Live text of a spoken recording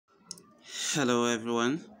Hello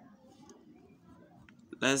everyone,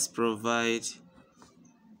 let's provide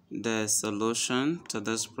the solution to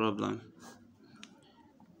this problem.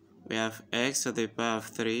 We have x to the power of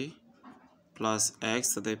 3 plus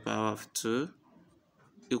x to the power of 2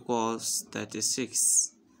 equals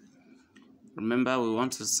 36. Remember, we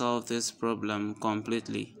want to solve this problem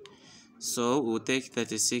completely, so we'll take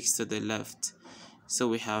 36 to the left. So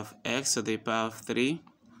we have x to the power of 3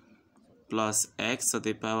 plus x to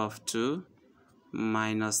the power of 2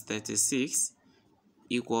 minus 36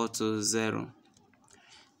 equal to 0.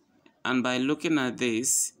 And by looking at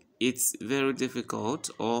this, it's very difficult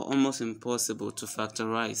or almost impossible to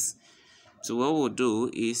factorize. So what we'll do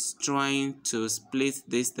is trying to split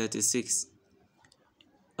this 36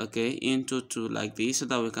 into 2 like this, so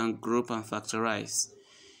that we can group and factorize.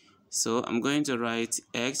 So I'm going to write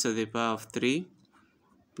x to the power of 3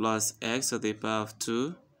 plus x to the power of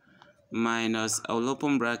 2 minus, I'll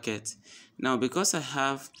open bracket. Now because I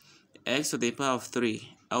have x to the power of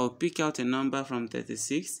 3, I will pick out a number from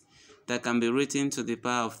 36 that can be written to the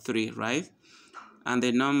power of 3, right? And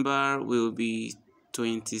the number will be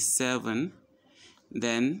 27.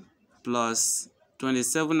 Then plus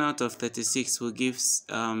 27 out of 36 will give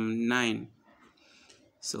 9.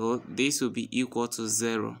 So this will be equal to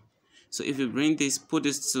 0. So if you bring this, put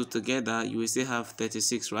these two together, you will still have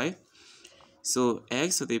 36, right? So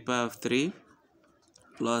x to the power of 3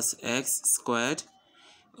 plus x squared,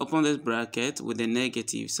 open this bracket with a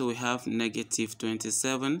negative, so we have negative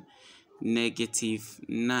 27, negative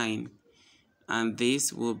 9, and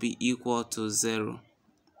this will be equal to 0.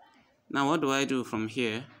 Now what do I do from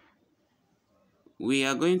here? We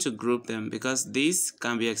are going to group them because this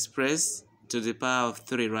can be expressed to the power of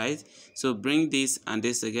 3, right? So bring this and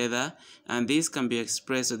this together, and this can be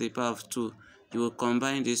expressed to the power of 2. You will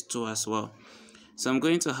combine these two as well. So I'm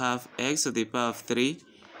going to have x to the power of 3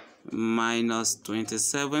 minus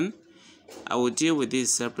 27. I will deal with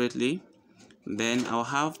this separately. Then I'll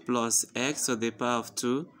have plus x to the power of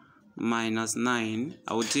 2 minus 9.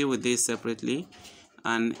 I will deal with this separately,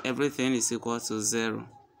 and everything is equal to 0.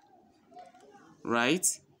 Right?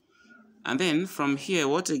 And then from here,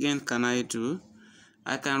 what again can I do?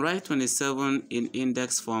 I can write 27 in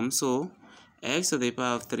index form. So x to the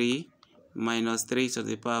power of 3 minus 3 to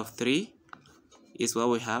the power of 3 is what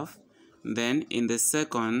we have. Then in the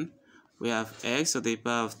second, we have x to the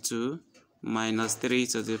power of 2 minus 3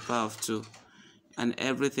 to the power of 2. And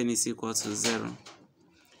everything is equal to 0.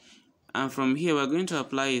 And from here, we're going to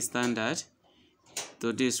apply a standard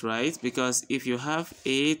to this, right? Because if you have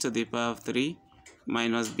a to the power of 3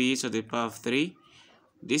 minus b to the power of 3,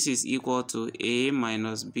 this is equal to a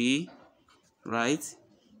minus b, right?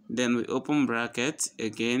 Then we open bracket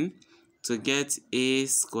again to get a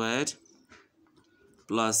squared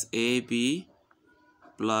plus ab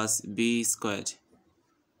plus b squared,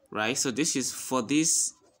 right? So this is for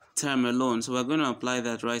this term alone, so we're going to apply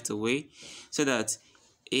that right away, so that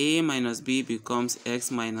a minus b becomes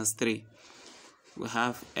x minus 3. We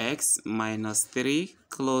have x minus 3,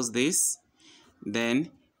 close this,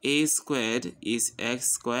 then a squared is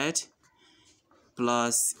x squared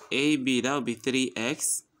plus ab, that will be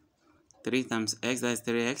 3x, 3 times x, that is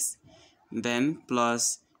 3x, then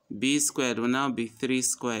plus b squared will now be 3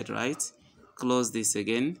 squared, right? Close this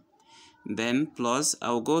again, then plus,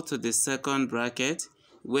 I'll go to the second bracket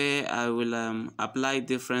where I will apply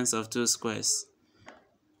difference of 2 squares.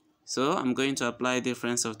 So I'm going to apply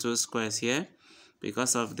difference of 2 squares here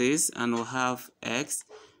because of this, and we'll have x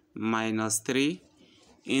minus 3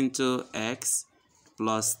 into x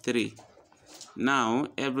plus 3. Now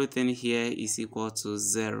everything here is equal to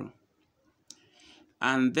 0.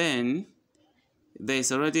 And then there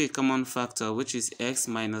is already a common factor, which is x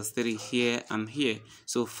minus 3 here and here.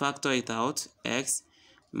 So factor it out, x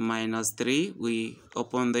minus 3, we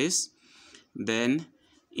open this. Then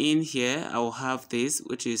in here, I will have this,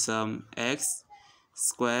 which is x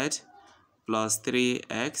squared plus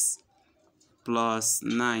 3x plus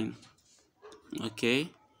 9.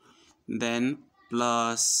 Okay, then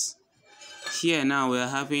plus here now we are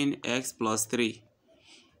having x plus 3.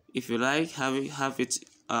 If you like, have it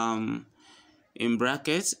in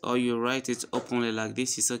brackets, or you write it openly like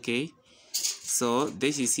this is okay. So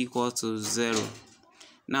this is equal to 0.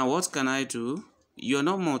 Now what can I do? You're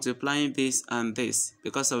not multiplying this and this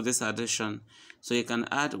because of this addition, so you can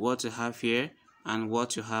add what you have here and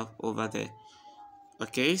what you have over there.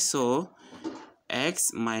 Okay, so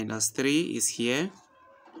x minus 3 is here,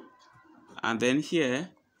 and then here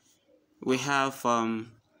we have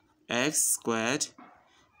x squared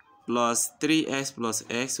plus 3x plus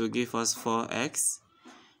x will give us 4x,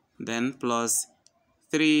 then plus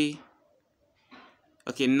 3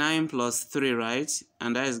 Okay, 9 plus 3, right?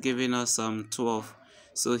 And that is giving us 12.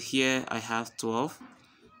 So here I have 12,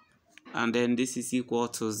 and then this is equal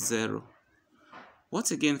to 0.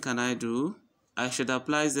 What again can I do? I should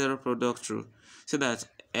apply zero product rule so that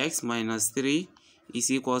x minus 3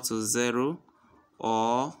 is equal to 0,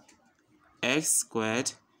 or x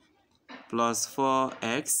squared plus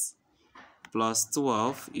 4x plus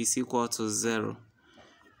 12 is equal to 0.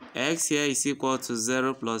 X here is equal to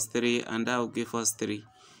 0 plus 3, and that will give us 3.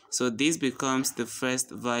 So this becomes the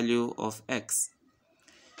first value of x.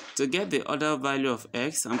 To get the other value of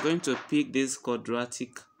x, I'm going to pick this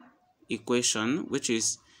quadratic equation, which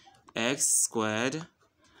is x squared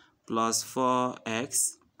plus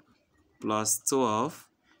 4x plus 12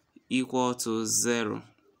 equal to 0.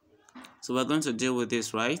 So we're going to deal with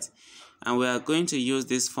this, right? And we are going to use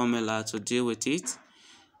this formula to deal with it.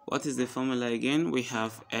 What is the formula again? We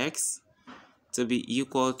have x to be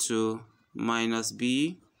equal to minus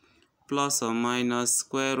b plus or minus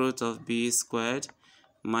square root of b squared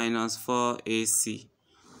minus 4ac.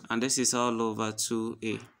 And this is all over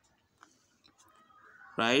 2a.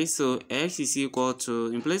 Right? So x is equal to,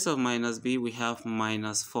 in place of minus b, we have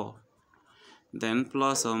minus 4. Then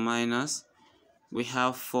plus or minus, we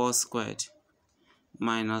have 4 squared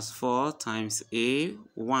minus 4 times a,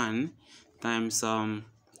 1 times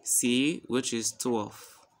c, which is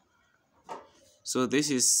 12. So this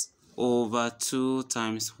is over 2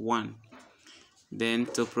 times 1. Then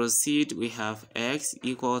to proceed, we have x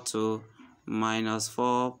equal to minus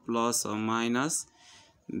 4 plus or minus.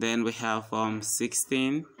 Then we have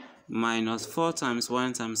 16 minus 4 times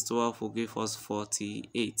 1 times 12 will give us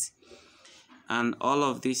 48. And all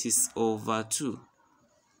of this is over 2.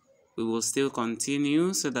 We will still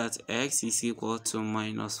continue so that x is equal to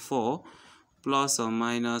minus 4 plus or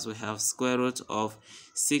minus, we have square root of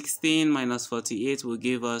 16 minus 48 will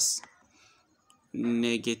give us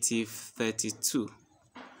negative 32.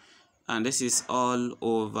 And this is all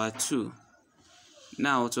over 2.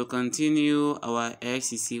 Now to continue, our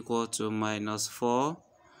x is equal to minus 4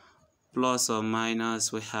 plus or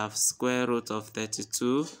minus, we have square root of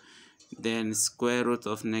 32, then square root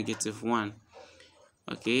of negative 1.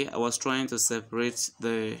 Okay, I was trying to separate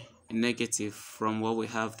the negative from what we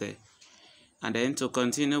have there. And then to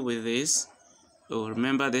continue with this,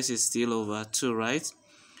 remember this is still over 2, right?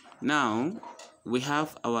 Now we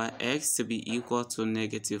have our x to be equal to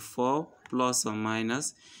negative 4 plus or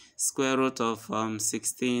minus square root of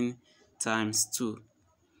 16 times 2.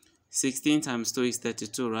 16 times 2 is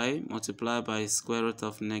 32, right? Multiplied by square root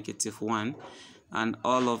of negative 1. And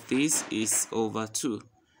all of this is over 2.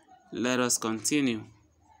 Let us continue.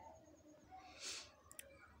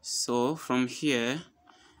 So from here,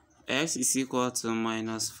 x is equal to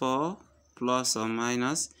minus 4 plus or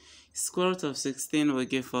minus square root of 16 will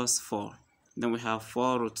give us 4. Then we have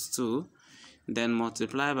 4 root 2. Then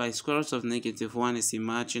multiply by square root of negative 1 is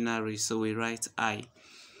imaginary, so we write I.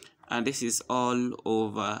 And this is all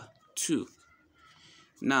over 2.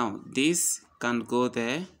 Now this can go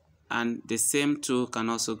there, and the same 2 can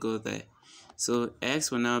also go there. So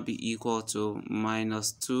x will now be equal to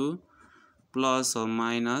minus 2 plus or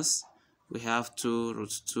minus, we have 2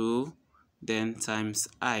 root 2, then times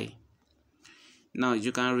I. Now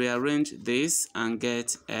you can rearrange this and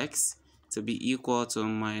get x to be equal to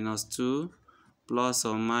minus 2 plus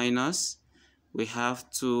or minus, we have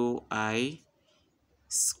 2i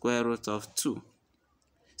square root of 2.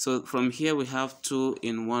 So from here we have 2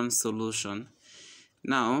 in one solution.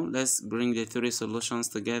 Now let's bring the 3 solutions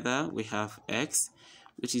together. We have x,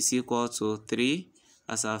 which is equal to 3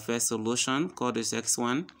 as our first solution, call this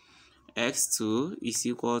x1. x2 is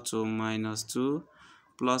equal to minus 2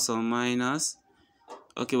 plus or minus,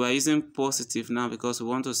 okay, we're using positive now because we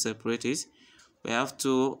want to separate it. We have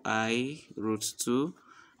 2i root 2,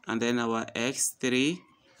 and then our x3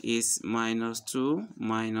 is minus 2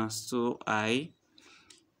 minus 2i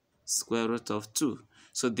square root of 2.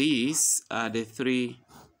 So these are the 3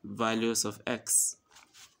 values of x.